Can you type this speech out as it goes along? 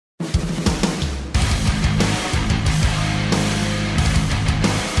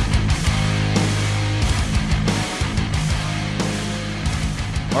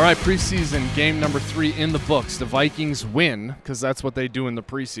All right, preseason game number 3 in the books. The Vikings win, because that's what they do in the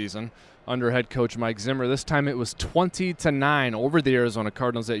preseason, under head coach Mike Zimmer. This time it was 20-9 over the Arizona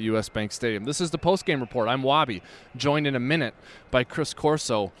Cardinals at US Bank Stadium. This is the postgame report. I'm Wabi, joined in a minute by Chris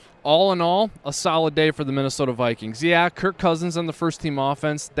Corso. All in all, a solid day for the Minnesota Vikings. Yeah, Kirk Cousins on the first-team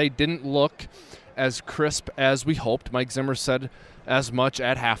offense, they didn't look as crisp as we hoped. Mike Zimmer said as much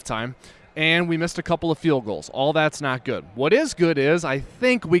at halftime. And we missed a couple of field goals. All that's not good. What is good is I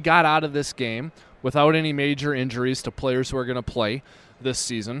think we got out of this game without any major injuries to players who are going to play this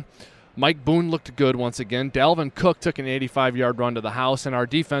season. Mike Boone looked good once again. Dalvin Cook took an 85-yard run to the house, and our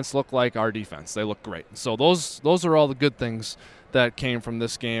defense looked like our defense. They looked great. So those are all the good things that came from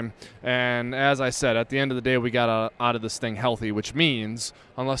this game. And as I said, at the end of the day, we got out of this thing healthy, which means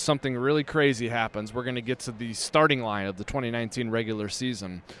unless something really crazy happens, we're going to get to the starting line of the 2019 regular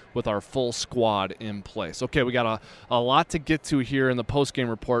season with our full squad in place. Okay, we got a lot to get to here in the postgame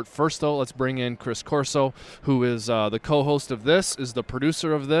report. First, though, let's bring in Chris Corso, who is the co-host of this, is the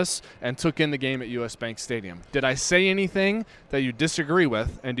producer of this, and took in the game at US Bank Stadium. Did I say anything that you disagree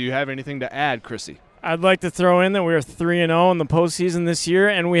with, and do you have anything to add, Chrissy? I'd like to throw in that we are 3-0 in the postseason this year,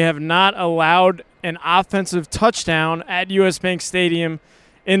 and we have not allowed an offensive touchdown at US Bank Stadium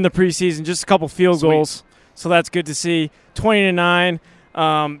in the preseason, just a couple field goals. So that's good to see. 20-9.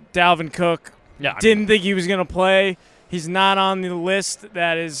 Dalvin Cook didn't think he was going to play. He's not on the list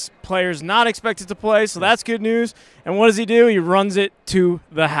that is players not expected to play, so that's good news. And what does he do? He runs it to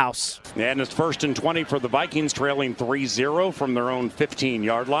the house. And it's 1st and 20 for the Vikings, trailing 3-0 from their own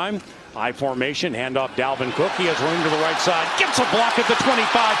 15-yard line. High formation, handoff Dalvin Cook. He has room to the right side, gets a block at the 25,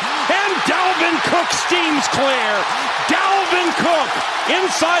 and Dalvin Cook steams clear. Dalvin Cook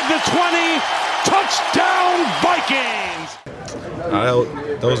inside the 20, touchdown Vikings!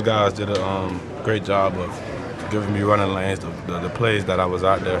 Those guys did a great job of giving me running lanes, the plays that I was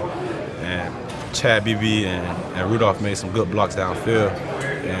out there. And Chad BB and Rudolph made some good blocks downfield.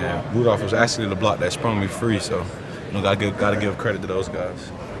 And Rudolph was actually the block that sprung me free, so gotta give credit to those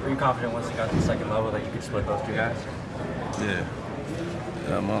guys. Were you confident once you got to the second level that you could split those two guys? Yeah,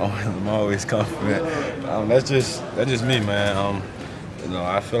 I'm always confident. That's just me, man.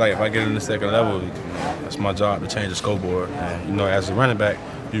 I feel like if I get in the second level, that's my job to change the scoreboard. And as a running back,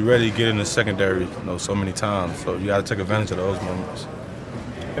 you rarely get in the secondary, so many times. So you got to take advantage of those moments.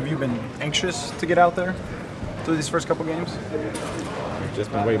 Have you been anxious to get out there through these first couple games?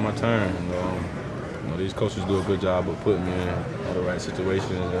 Just been waiting my turn. These coaches do a good job of putting me in all the right situations.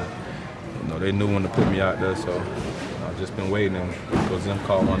 And, they knew when to put me out there, so I've just been waiting. And Coach Zim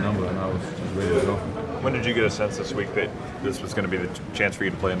called my number, and I was just ready to go. When did you get a sense this week that this was going to be the chance for you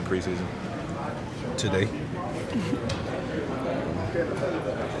to play in the preseason? Today.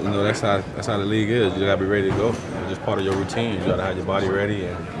 That's how the league is. You got to be ready to go. It's just part of your routine. You got to have your body ready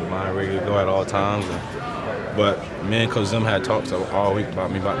and your mind ready to go at all times. But me and Coach Zim had talks all week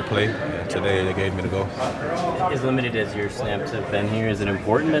about me about to play, and today they gave me the go. As limited as your snaps have been here, is it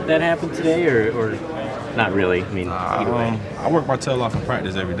important that happened today, or not really? I mean, either way. I work my tail off in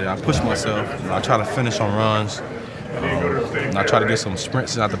practice every day. I push myself. I try to finish on runs. And I try to get some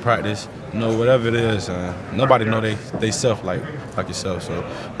sprints out the practice. Whatever it is, nobody know they self like yourself. So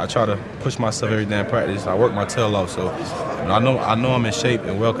I try to push myself every day in practice. I work my tail off. So I know I'm in shape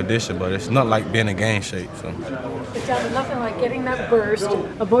and well conditioned, but it's not like being in game shape. So it's down to nothing like getting that burst,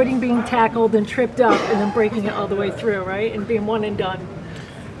 avoiding being tackled and tripped up, and then breaking it all the way through, right? And being one and done.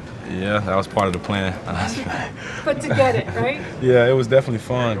 Yeah, that was part of the plan. But to get it, right? Yeah, it was definitely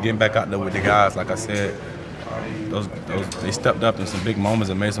fun getting back out there with the guys. Like I said, they stepped up in some big moments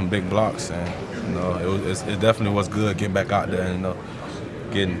and made some big blocks, and it definitely was good getting back out there and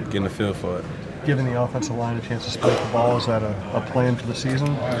getting the feel for it. Giving the offensive line a chance to split the ball, is that a plan for the season,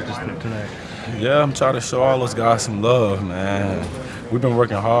 or just today? Yeah, I'm trying to show all those guys some love, man. We've been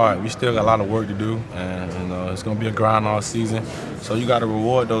working hard. We still got a lot of work to do, and it's going to be a grind all season. So you got to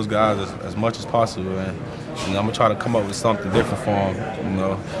reward those guys as much as possible, and I'm going to try to come up with something different for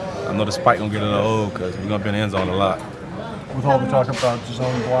them. I know the spike going to get a little old because we're going to be in the end zone a lot. With all the talk about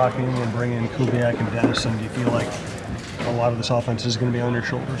zone blocking and bringing in Kubiak and Dennison, do you feel like a lot of this offense is going to be on your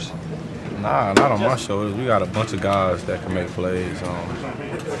shoulders? Nah, not on my shoulders. We got a bunch of guys that can make plays.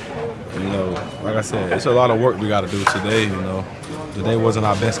 Like I said, it's a lot of work we got to do today. Today wasn't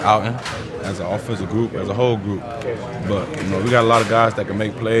our best outing as an offensive group, as a whole group. But we got a lot of guys that can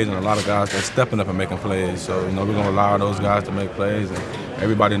make plays and a lot of guys that's stepping up and making plays. So we're gonna allow those guys to make plays, and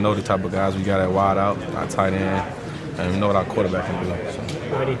everybody know the type of guys we got at wide out, our tight end, and we know what our quarterback can do. So.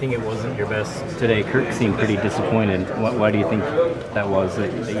 Why do you think it wasn't your best today? Kirk seemed pretty disappointed. Why do you think that was,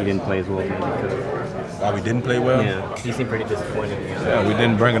 that you didn't play as well as maybe you could? why we didn't play well. Yeah, you seem pretty disappointed. Yeah, we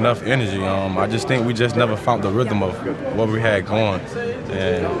didn't bring enough energy. I just think we just never found the rhythm of what we had going,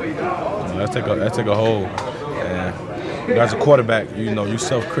 and that took a hold. And as a quarterback, you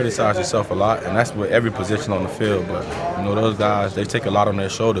self-criticize yourself a lot, and that's with every position on the field. But those guys, they take a lot on their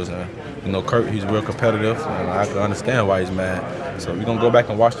shoulders, and Kurt, he's real competitive, and I can understand why he's mad. So we're gonna go back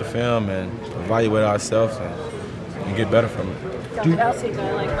and watch the film and evaluate ourselves and get better from it. I'll see a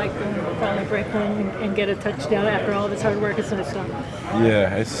guy like Mike Boone finally break one and get a touchdown after all this hard work is finished up.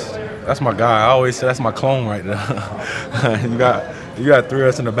 Yeah, that's my guy. I always say that's my clone right now. you got three of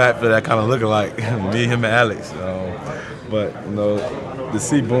us in the backfield that kind of look alike, me, him, and Alex. But to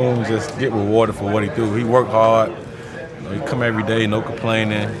see Boone just get rewarded for what he do. He worked hard. He come every day, no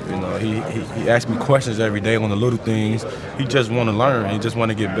complaining. He asks me questions every day on the little things. He just want to learn. He just want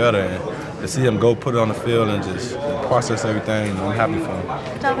to get better. And to see him go put it on the field and just process everything, I'm happy for him.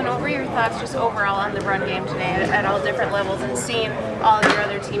 Delvin, what were your thoughts just overall on the run game today at all different levels and seeing all of your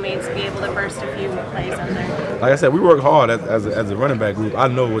other teammates be able to burst a few plays on there? Like I said, we work hard as a running back group. I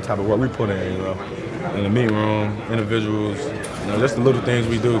know what type of work we put in, in the meeting room, individuals, just the little things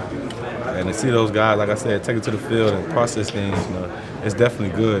we do. And to see those guys, like I said, take it to the field and process things, it's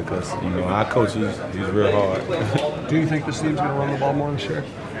definitely good because, our coach, he's real hard. Do you think this team's going to run the ball more this year?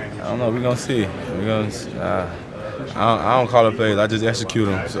 I don't know. We're going to see. I don't call the plays. I just execute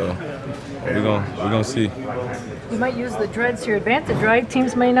them. So we're gonna see. You might use the dreads to your advantage, right?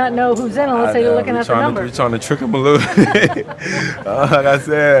 Teams may not know who's in unless they're looking at the number. We're trying to trick them a little bit. Like I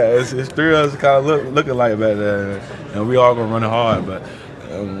said, it's three of us kind of looking like back there. And we all going to run it hard. But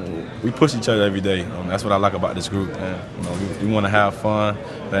we push each other every day. That's what I like about this group. And, we want to have fun.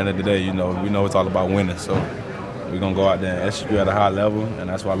 At the end of the day, we know it's all about winning. So we're going to go out there and execute at a high level, and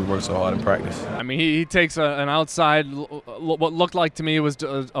that's why we work so hard in practice. I mean, he takes an outside, what looked like to me was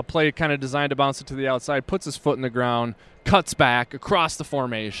a play kind of designed to bounce it to the outside, puts his foot in the ground, cuts back across the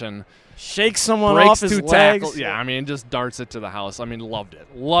formation. Shakes someone off his legs. Tackle. Yeah, I mean, just darts it to the house. I mean, loved it.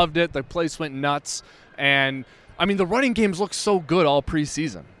 Loved it. The place went nuts. And, I mean, the running games looked so good all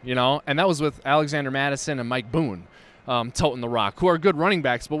preseason, and that was with Alexander Madison and Mike Boone. Toting the rock, who are good running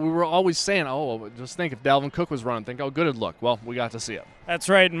backs, but we were always saying, just think if Dalvin Cook was running, think how good it'd look. Well, we got to see it. That's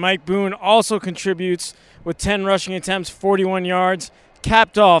right, and Mike Boone also contributes with 10 rushing attempts, 41 yards,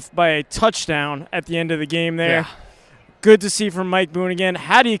 capped off by a touchdown at the end of the game there. Yeah. Good to see from Mike Boone again.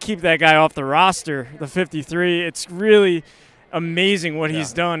 How do you keep that guy off the roster, the 53? It's really amazing what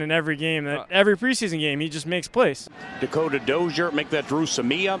he's done in every game. Every preseason game, he just makes plays. Dakota Dozier, make that Drew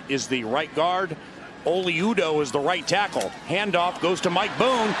Samia, is the right guard. Oli Udoh is the right tackle. Handoff goes to Mike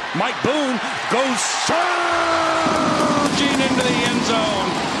Boone. Mike Boone goes surging into the end zone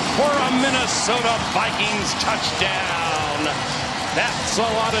for a Minnesota Vikings touchdown. That's a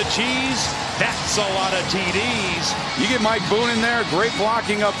lot of cheese. That's a lot of TDs. You get Mike Boone in there, great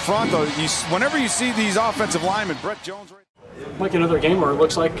blocking up front. Whenever you see these offensive linemen, Brett Jones. Like another game where it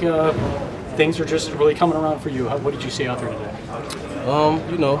looks like things are just really coming around for you. What did you see out there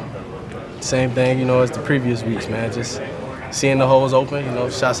today? Same thing, as the previous weeks, man. Just seeing the holes open,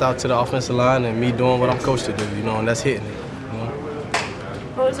 shouts out to the offensive line and me doing what I'm coached to do, and that's hitting it.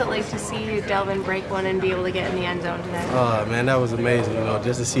 What was it like to see Dalvin break one and be able to get in the end zone today? Man, that was amazing,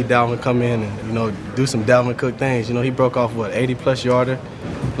 just to see Dalvin come in and, do some Dalvin Cook things. He broke off, 80-plus yarder.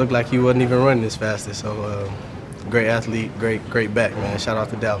 Looked like he wasn't even running this fast. So, great athlete, great back, man. Shout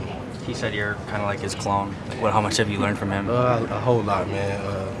out to Dalvin. He said you're kind of like his clone. How much have you learned from him? A whole lot, man.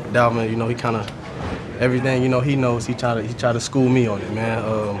 Dalvin, he kind of everything, he knows. He try to school me on it,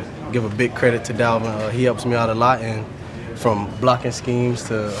 man. Give a big credit to Dalvin. He helps me out a lot, and from blocking schemes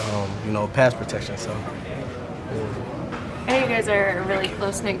to pass protection. So. I know you guys are a really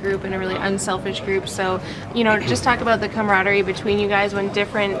close-knit group and a really unselfish group, so, just talk about the camaraderie between you guys when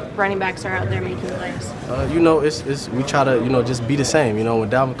different running backs are out there making plays. We try to, just be the same. When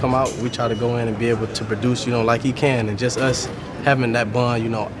Dalvin come out, we try to go in and be able to produce, like he can, and just us having that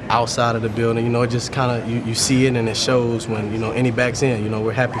bond, outside of the building, it just kind of, you see it and it shows when, any back's in.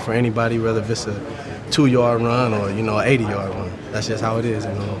 We're happy for anybody, whether if it's a 2-yard run or, an 80-yard run. That's just how it is,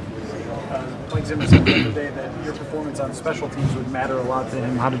 Mike Zimmer said the other day that your performance on special teams would matter a lot to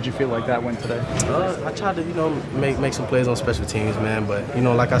him. How did you feel like that went today? I tried to, make some plays on special teams, man. But,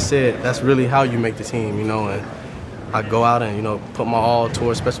 like I said, that's really how you make the team, and I go out and, put my all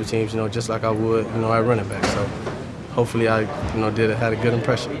towards special teams, just like I would, at running back. So hopefully I, had a good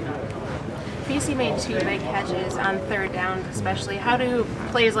impression. BC made 2 big catches on 3rd down especially. How do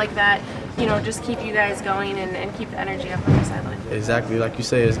plays like that, just keep you guys going and keep the energy up on the sideline? Exactly, like you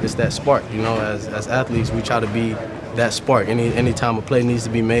say, it's that spark. As athletes, we try to be that spark. Any time a play needs to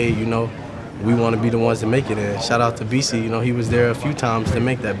be made, we want to be the ones to make it. And shout out to BC, you know, he was there a few times to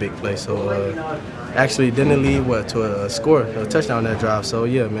make that big play. So actually didn't lead to a touchdown that drive. So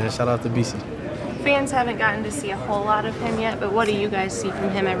yeah, man, shout out to BC. Fans haven't gotten to see a whole lot of him yet, but what do you guys see from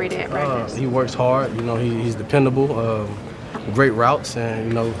him every day at practice? He works hard. You know, he's dependable. Great routes and,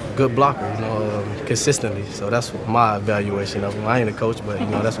 you know, good blocker, you know, consistently. So that's my evaluation of him. I ain't a coach, but, you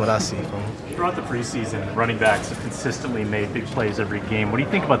know, that's what I see from him. Throughout the preseason, running backs have consistently made big plays every game. What do you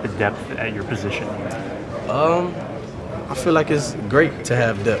think about the depth at your position? I feel like it's great to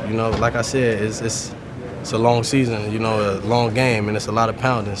have depth. You know, like I said, it's a long season, you know, a long game, and it's a lot of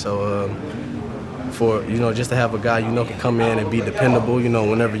pounding. So for, you know, just to have a guy, you know, can come in and be dependable, you know,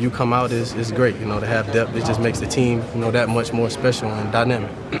 whenever you come out is great, you know, to have depth. It just makes the team, you know, that much more special and dynamic.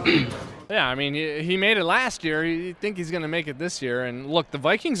 Yeah, I mean, he made it last year. You think he's going to make it this year. And look, the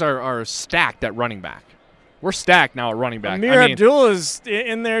Vikings are stacked at running back. We're stacked now at running back. Amir Abdullah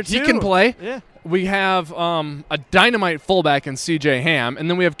in there, too. He can play. Yeah. We have a dynamite fullback in C.J. Ham, and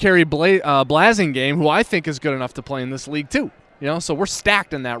then we have Kerry Blasingame, who I think is good enough to play in this league too. You know, so we're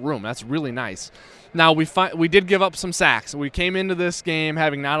stacked in that room. That's really nice. Now, we did give up some sacks. We came into this game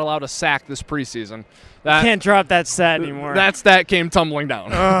having not allowed a sack this preseason. Can't drop that stat anymore. That stat came tumbling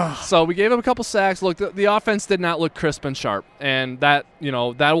down. So we gave up a couple sacks. Look, the offense did not look crisp and sharp, and that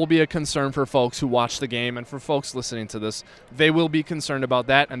will be a concern for folks who watch the game and for folks listening to this. They will be concerned about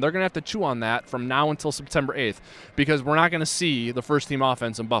that, and they're going to have to chew on that from now until September 8th because we're not going to see the first-team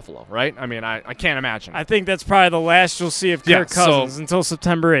offense in Buffalo, right? I mean, I can't imagine. I think that's probably the last you'll see of Kirk Cousins until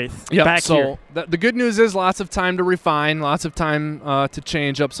September 8th. Yeah, back here. The good news is lots of time to refine, lots of time to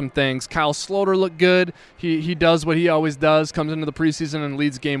change up some things. Kyle Sloter looked good. He does what he always does, comes into the preseason and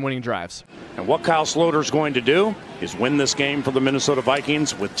leads game-winning drives. And what Kyle Sloter's going to do is win this game for the Minnesota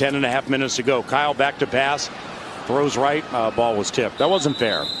Vikings with 10.5 minutes to go. Kyle back to pass, throws right, ball was tipped. That wasn't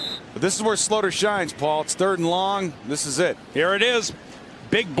fair. But this is where Sloter shines, Paul. It's 3rd and long. This is it. Here it is.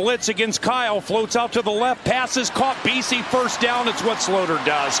 Big blitz against Kyle, floats out to the left, passes caught, BC first down. It's what Sloter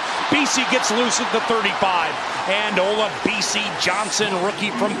does. BC gets loose at the 35, and Ola BC Johnson, rookie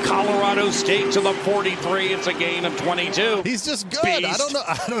from Colorado State, to the 43. It's a gain of 22. He's just good. Beast.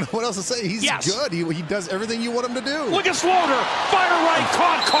 I don't know what else to say. He's good. He does everything you want him to do. Look at Sloter, fire right,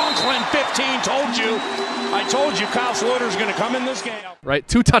 caught Conklin, 15. I told you Kyle Sloter's going to come in this game. Right,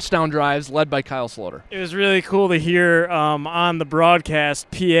 2 touchdown drives led by Kyle Sloter. It was really cool to hear on the broadcast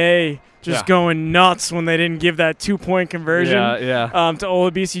PA just going nuts when they didn't give that 2-point conversion to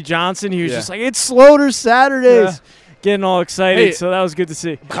Olabisi Johnson. He was just like, it's Sloter Saturdays. Getting all excited, so that was good to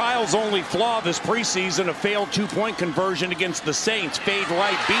see. Kyle's only flaw this preseason, a failed 2-point conversion against the Saints. Fade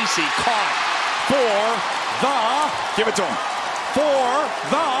right, BC caught Give it to him.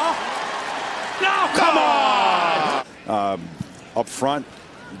 No, come on! Up front,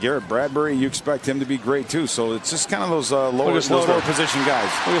 Garrett Bradbury, you expect him to be great too. So it's just kind of those lower position guys.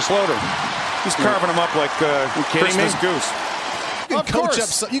 Look at Sloter. He's carving them up like Christmas goose.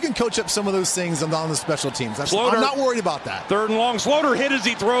 You can coach up some of those things on the special teams. I'm not worried about that. 3rd and long. Sloter hit as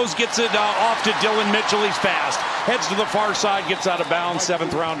he throws, gets it off to Dylan Mitchell. He's fast. Heads to the far side, gets out of bounds,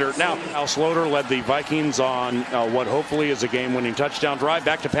 7th rounder. Now, Kyle Sloter led the Vikings on what hopefully is a game-winning touchdown drive.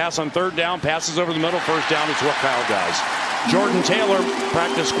 Back to pass on 3rd down, passes over the middle, 1st down. It's what Kyle does. Jordan Taylor,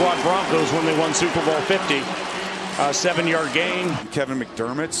 practice squad Broncos when they won Super Bowl 50. 7-yard gain. Kevin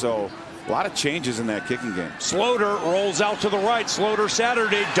McDermott, so a lot of changes in that kicking game. Sloter rolls out to the right. Sloter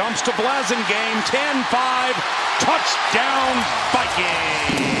Saturday dumps to Blasingame. 10-5. Touchdown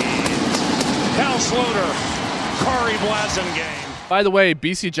Vikings. Kyle Sloter, Kari Blasingame. By the way,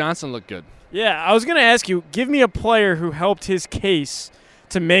 BC Johnson looked good. Yeah, I was going to ask you, give me a player who helped his case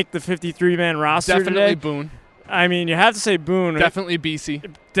to make the 53-man roster Definitely today. Boone. I mean, you have to say Boone. Definitely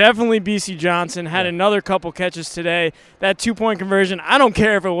BC. Definitely BC Johnson. Had another couple catches today. That 2-point conversion, I don't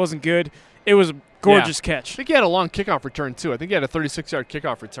care if it wasn't good. It was a gorgeous catch. I think he had a long kickoff return, too. I think he had a 36-yard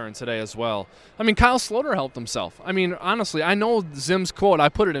kickoff return today as well. I mean, Kyle Sloter helped himself. I mean, honestly, I know Zim's quote. I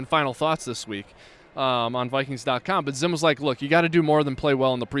put it in Final Thoughts this week on Vikings.com. But Zim was like, look, you got to do more than play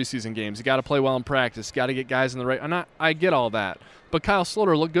well in the preseason games. You got to play well in practice. You got to get guys in the right. I get all that. But Kyle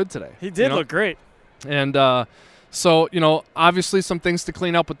Sloter looked good today. He did look great. And so, obviously some things to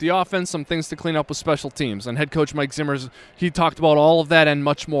clean up with the offense, some things to clean up with special teams. And head coach Mike Zimmer, he talked about all of that and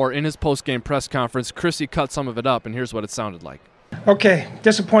much more in his post-game press conference. Chrissy cut some of it up, and here's what it sounded like. Okay,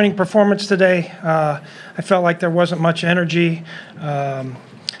 disappointing performance today. I felt like there wasn't much energy. I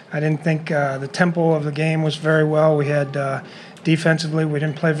didn't think the tempo of the game was very well. We had defensively, we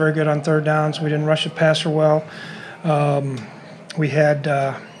didn't play very good on 3rd downs. We didn't rush the passer well. We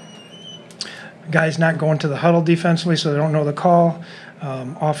had guys not going to the huddle defensively, so they don't know the call.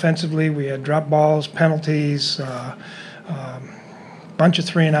 Offensively, we had drop balls, penalties, bunch of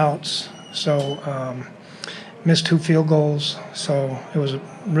 3-and-outs. So missed 2 field goals. So it was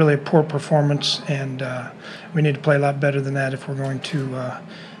really a poor performance, and we need to play a lot better than that if we're going to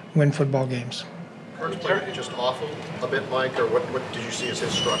win football games. First play just off a bit, Mike, or what did you see as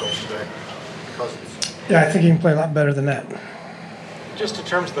his struggles today? Cousins. Yeah, I think he can play a lot better than that. Just in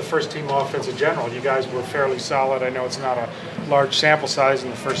terms of the first team offense in general, you guys were fairly solid. I know it's not a large sample size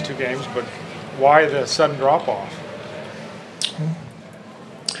in the first 2 games, but why the sudden drop-off?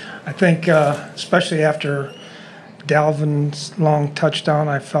 I think especially after Dalvin's long touchdown,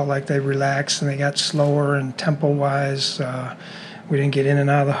 I felt like they relaxed and they got slower, and tempo-wise, we didn't get in and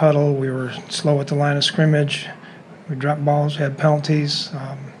out of the huddle. We were slow at the line of scrimmage. We dropped balls, had penalties.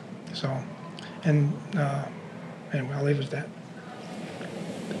 Anyway, I'll leave it at that.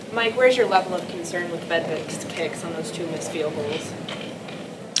 Mike, where's your level of concern with Vedvik's kicks on those 2 missed field goals?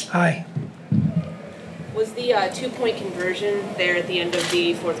 High. Was the 2-point conversion there at the end of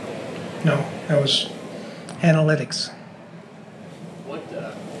the fourth quarter? No, that was analytics. What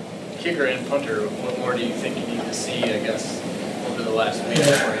kicker and punter, what more do you think you need to see, I guess, over the last week?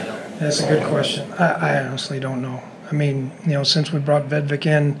 Yeah, that's a good question. I honestly don't know. I mean, since we brought Vedvik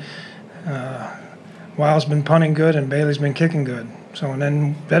in, Wiles been punting good and Bailey's been kicking good. So, and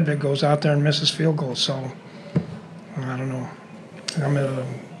then Vedvik goes out there and misses field goals. So, I don't know.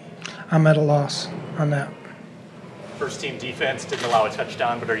 I'm at a loss on that. First team defense didn't allow a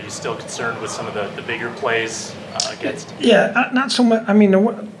touchdown, but are you still concerned with some of the bigger plays against? Yeah, not so much. I mean,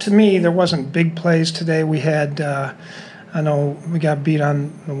 to me, there wasn't big plays today. We had, I know we got beat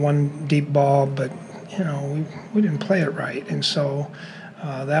on the one deep ball, but, we didn't play it right. And so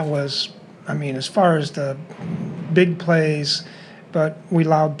that was, I mean, as far as the big plays, but we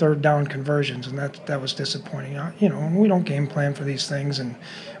allowed third down conversions, and that was disappointing. We don't game plan for these things, and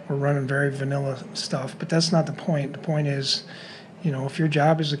we're running very vanilla stuff. But that's not the point. The point is, if your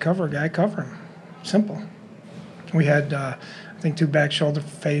job is to cover a guy, cover him. Simple. We had, I think, 2 back shoulder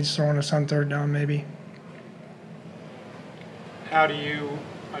fades throwing us on third down, maybe. How do you,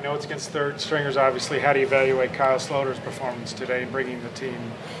 I know it's against third stringers, obviously, how do you evaluate Kyle Sloter's performance today, bringing the team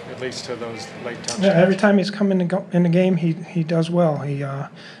at least to those late touchdowns? Yeah, every time he's come in the game, he does well. He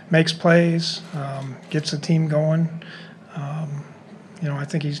makes plays, gets the team going. I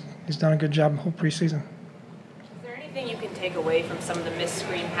think he's done a good job the whole preseason. Is there anything you can take away from some of the missed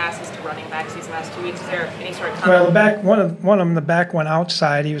screen passes to running backs these last 2 weeks? Is there any sort of comment? Well, one of them, the back went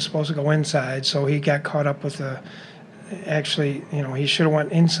outside. He was supposed to go inside, so he got caught up with the. Actually, he should have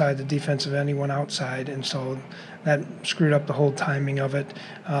went inside the defensive end. He went outside, and so that screwed up the whole timing of it.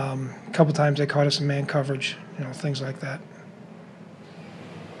 A couple times they caught us in man coverage, things like that.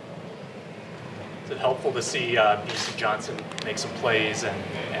 Is it helpful to see B.C. Johnson make some plays and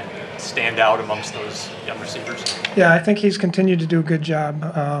stand out amongst those young receivers? Yeah, I think he's continued to do a good job.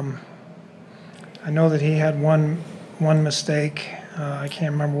 I know that he had one mistake. I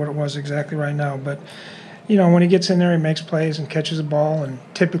can't remember what it was exactly right now, but when he gets in there, he makes plays and catches the ball and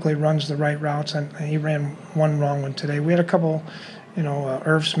typically runs the right routes. And he ran one wrong one today. We had a couple,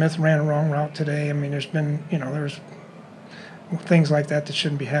 Irv Smith ran a wrong route today. I mean, there's been, there's things like that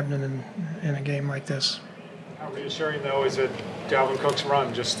shouldn't be happening in a game like this. How reassuring, though, is it Dalvin Cook's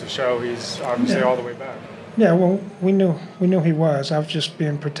run just to show he's obviously all the way back? Yeah, well, we knew he was. I was just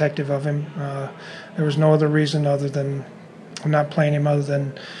being protective of him. There was no other reason other than I'm not playing him other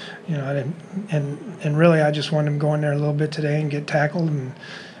than, I didn't, and really I just wanted him going there a little bit today and get tackled and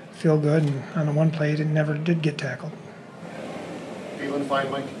feel good. And on the one play, he never did get tackled. Feeling fine,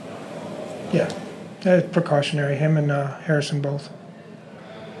 Mike? Yeah, precautionary. Him and Harrison both.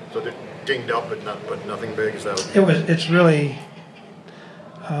 So they're dinged up, but nothing big. Is that? It's really.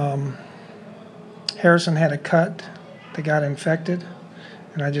 Harrison had a cut that got infected,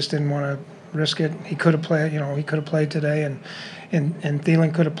 and I just didn't want to risk it. He could have played. He could have played today, and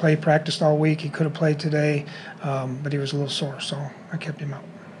Thielen could have played, practiced all week. He could have played today, but he was a little sore, so I kept him out.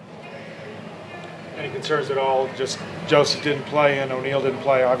 Any concerns at all? Just Joseph didn't play and O'Neal didn't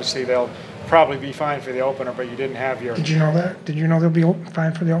play. Obviously, they'll probably be fine for the opener, but you didn't have your. Did you know that? Did you know they'll be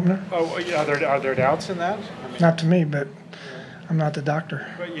fine for the opener? Oh, yeah. Are there doubts in that? Not to me, but I'm not the doctor.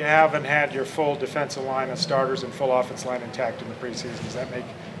 But you haven't had your full defensive line of starters and full offense line intact in the preseason. Does that make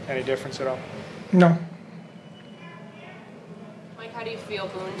any difference at all? No. Mike, how do you feel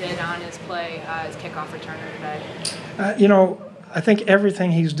Boone did on his play, his kickoff returner today? I think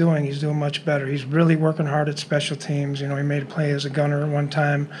everything he's doing much better. He's really working hard at special teams. He made a play as a gunner one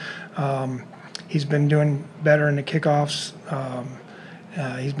time. He's been doing better in the kickoffs.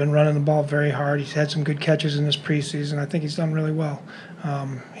 He's been running the ball very hard. He's had some good catches in this preseason. I think he's done really well.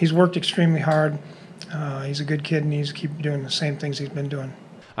 He's worked extremely hard. He's a good kid, and he needs to keep doing the same things he's been doing.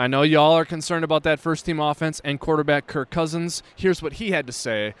 I know y'all are concerned about that first-team offense and quarterback Kirk Cousins. Here's what he had to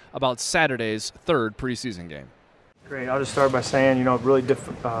say about Saturday's third preseason game. Great. I'll just start by saying, really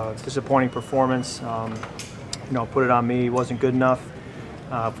disappointing performance. Put it on me. It wasn't good enough.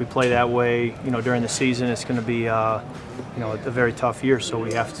 If we play that way, during the season, it's going to be, a very tough year. So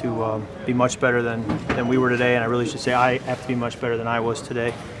we have to be much better than we were today. And I really should say I have to be much better than I was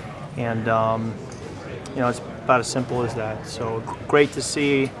today. And, it's about as simple as that. So great to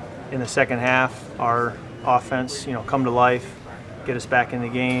see in the second half our offense, come to life, get us back in the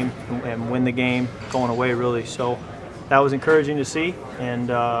game and win the game going away, really. So that was encouraging to see, and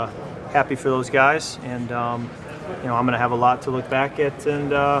happy for those guys. And I'm going to have a lot to look back at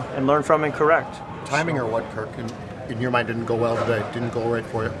and learn from and correct. Timing or what, Kirk, in your mind didn't go well today? Didn't go right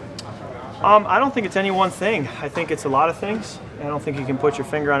for you? I don't think it's any one thing. I think it's a lot of things. I don't think you can put your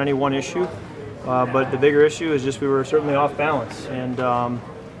finger on any one issue. But the bigger issue is just we were certainly off balance, and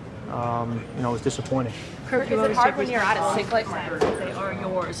it was disappointing. Kirk, is it hard when you're out of sync like that? They are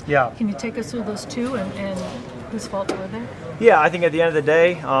yours. Yeah. Can you take us through those two and whose fault were they? Yeah, I think at the end of the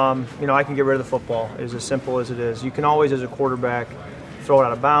day, I can get rid of the football. It's as simple as it is. You can always, as a quarterback, throw it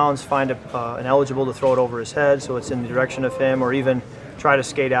out of bounds, find an eligible to throw it over his head so it's in the direction of him, or even try to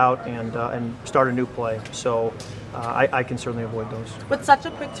skate out and start a new play. So I can certainly avoid those. With such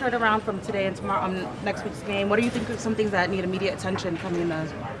a quick turnaround from today and tomorrow, next week's game, what do you think are some things that need immediate attention coming in the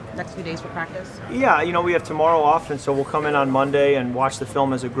next few days for practice? Yeah, we have tomorrow off, and so we'll come in on Monday and watch the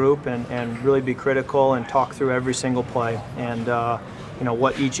film as a group and really be critical and talk through every single play and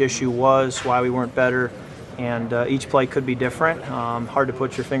what each issue was, why we weren't better, and each play could be different. Hard to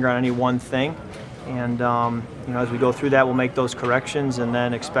put your finger on any one thing. And as we go through that, we'll make those corrections and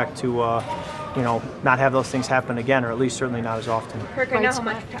then expect to not have those things happen again, or at least certainly not as often. Kirk, I know how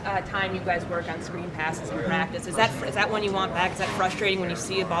much time you guys work on screen passes in practice. Is that one you want back? Is that frustrating when you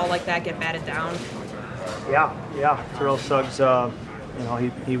see a ball like that get batted down? Yeah. Terrell Suggs,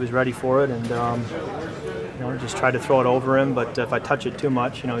 he was ready for it, and just tried to throw it over him. But if I touch it too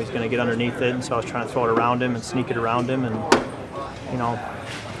much, he's going to get underneath it, and so I was trying to throw it around him and sneak it around him, and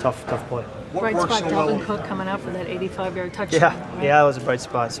tough play. Bright spot, Dalvin Cook coming out for that 85-yard touchdown. Yeah, that was a bright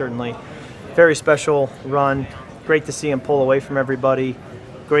spot, certainly. Very special run. Great to see him pull away from everybody.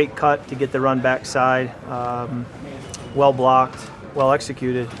 Great cut to get the run backside. Well blocked, well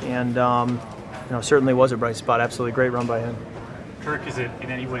executed, and certainly was a bright spot. Absolutely great run by him. Kirk, is it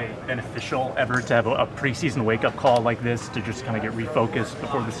in any way beneficial ever to have a preseason wake-up call like this to just kind of get refocused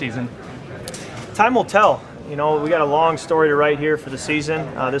before the season? Time will tell. We got a long story to write here for the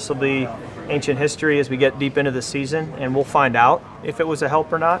season. This will be ancient history as we get deep into the season, and we'll find out if it was a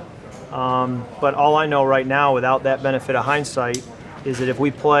help or not. But all I know right now, without that benefit of hindsight, is that if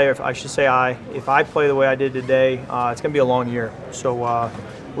we play, or if I play the way I did today, it's going to be a long year. So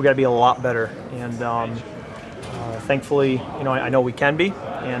we got to be a lot better. And thankfully, I know we can be,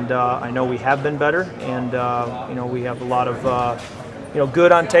 and I know we have been better, and we have a lot of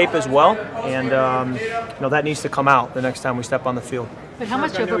good on tape as well, and that needs to come out the next time we step on the field. But how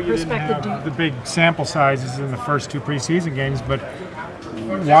much of a perspective do you... The big sample sizes in the first two preseason games, but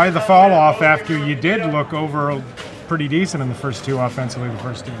why the fall off after you did look over pretty decent in the first two offensively, the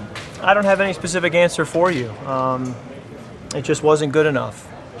first team? I don't have any specific answer for you. It just wasn't good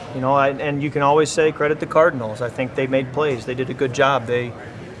enough. And you can always say credit the Cardinals. I think they made plays. They did a good job. They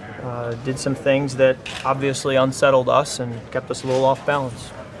did some things that obviously unsettled us and kept us a little off balance.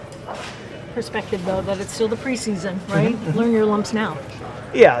 Perspective, though, that it's still the preseason, right? Learn your lumps now.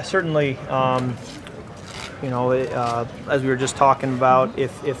 Yeah, certainly. As we were just talking about,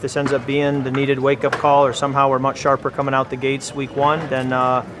 if this ends up being the needed wake-up call, or somehow we're much sharper coming out the gates week one, then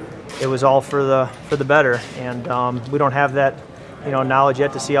it was all for the better. And we don't have that knowledge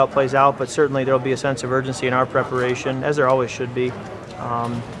yet to see how it plays out, but certainly there will be a sense of urgency in our preparation, as there always should be.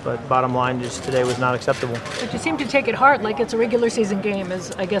 But bottom line, just today was not acceptable. But you seem to take it hard, like it's a regular season game, is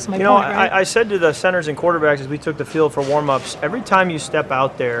I guess my point, right? I said to the centers and quarterbacks as we took the field for warm-ups, every time you step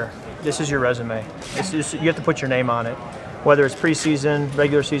out there, this is your resume. You have to put your name on it. Whether it's preseason,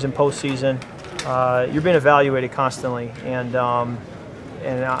 regular season, postseason, you're being evaluated constantly. And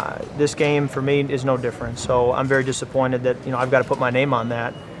this game, for me, is no different. So I'm very disappointed that I've got to put my name on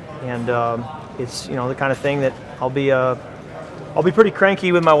that. And it's the kind of thing that I'll be pretty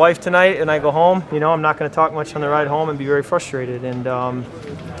cranky with my wife tonight, and I go home. I'm not going to talk much on the ride home and be very frustrated. And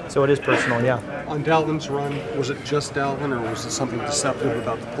so it is personal, yeah. On Dalvin's run, was it just Dalvin, or was it something deceptive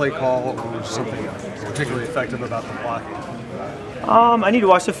about the play call, or was it something particularly effective about the blocking? I need to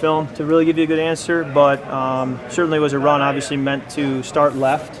watch the film to really give you a good answer, but certainly was a run obviously meant to start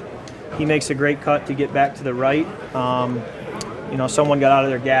left. He makes a great cut to get back to the right. Someone got out of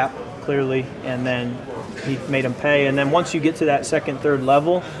their gap, clearly, and then he made him pay. And then once you get to that second, third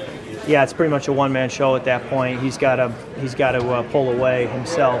level, yeah, it's pretty much a one-man show at that point. He's got to pull away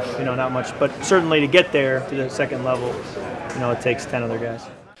himself, not much. But certainly to get there to the second level, it takes 10 other guys.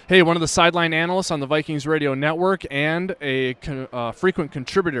 Hey, one of the sideline analysts on the Vikings Radio Network and a frequent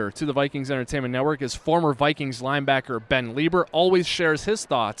contributor to the Vikings Entertainment Network is former Vikings linebacker Ben Lieber. Always shares his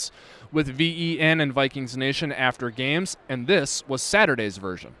thoughts with VEN and Vikings Nation after games, and this was Saturday's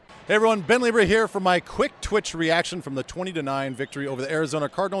version. Hey everyone, Ben Lieber here for my quick Twitch reaction from the 20-9 victory over the Arizona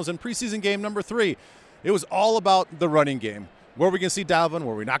Cardinals in preseason game number 3. It was all about the running game. Where are we going to see Dalvin?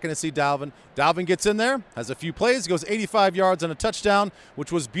 Where are we not going to see Dalvin? Dalvin gets in there, has a few plays, goes 85 yards and a touchdown,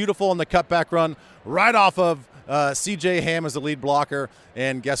 which was beautiful on the cutback run right off of C.J. Ham as the lead blocker.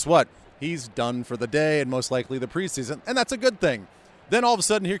 And guess what? He's done for the day and most likely the preseason, and that's a good thing. Then all of a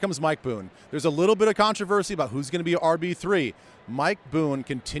sudden, here comes Mike Boone. There's a little bit of controversy about who's going to be RB3. Mike Boone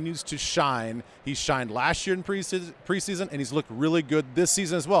continues to shine. He shined last year in preseason, and he's looked really good this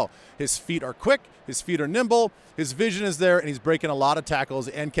season as well. His feet are quick. His feet are nimble. His vision is there, and he's breaking a lot of tackles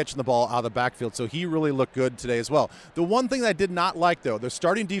and catching the ball out of the backfield, so he really looked good today as well. The one thing that I did not like, though, their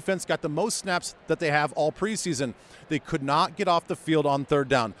starting defense got the most snaps that they have all preseason. They could not get off the field on third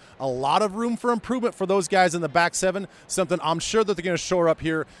down. A lot of room for improvement for those guys in the back seven, something I'm sure that they're going to shore up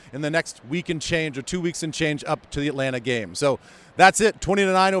here in the next week and change or 2 weeks and change up to the Atlanta game. So that's it,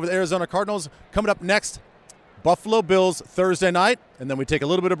 20-9 over the Arizona Cardinals. Coming up next, Buffalo Bills Thursday night, and then we take a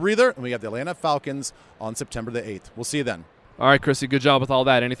little bit of breather, and we have the Atlanta Falcons on September the 8th. We'll see you then. All right, Chrissy, good job with all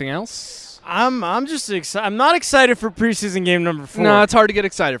that. Anything else? I'm just excited. I'm not excited for preseason game number 4. No, it's hard to get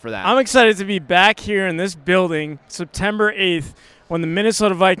excited for that. I'm excited to be back here in this building September 8th when the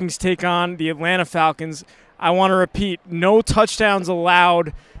Minnesota Vikings take on the Atlanta Falcons. I want to repeat, no touchdowns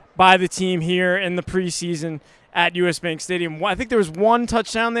allowed by the team here in the preseason at US Bank Stadium. I think there was one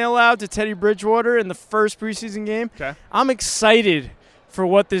touchdown they allowed to Teddy Bridgewater in the first preseason game. Okay. I'm excited for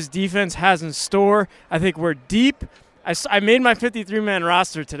what this defense has in store. I think we're deep. I made my 53-man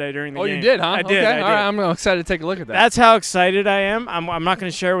roster today during the game. Oh, you did, huh? I did. Okay. All right, I'm excited to take a look at that. That's how excited I am. I'm not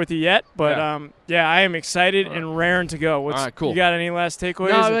going to share it with you yet, but I am excited and raring to go. All right, cool. You got any last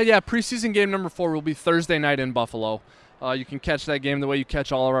takeaways? No, yeah, preseason game number 4 will be Thursday night in Buffalo. You can catch that game the way you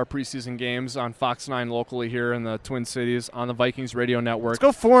catch all of our preseason games on Fox 9 locally here in the Twin Cities on the Vikings Radio Network.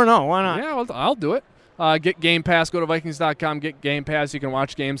 Let's go 4-0. Why not? Yeah, I'll do it. Get Game Pass. Go to Vikings.com. Get Game Pass. You can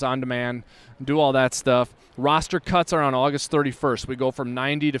watch games on demand, do all that stuff. Roster cuts are on August 31st. We go from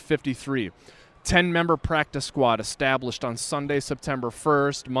 90 to 53. 10-member practice squad established on Sunday, September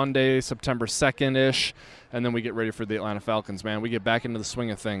 1st, Monday, September 2nd-ish, and then we get ready for the Atlanta Falcons, man. We get back into the swing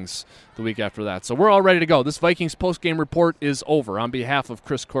of things the week after that. So we're all ready to go. This Vikings postgame report is over. On behalf of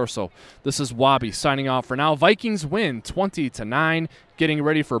Chris Corso, this is Wabi signing off for now. Vikings win 20-9, getting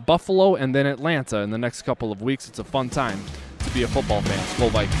ready for Buffalo and then Atlanta in the next couple of weeks. It's a fun time to be a football fan. Go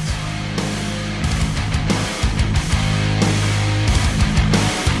Vikings.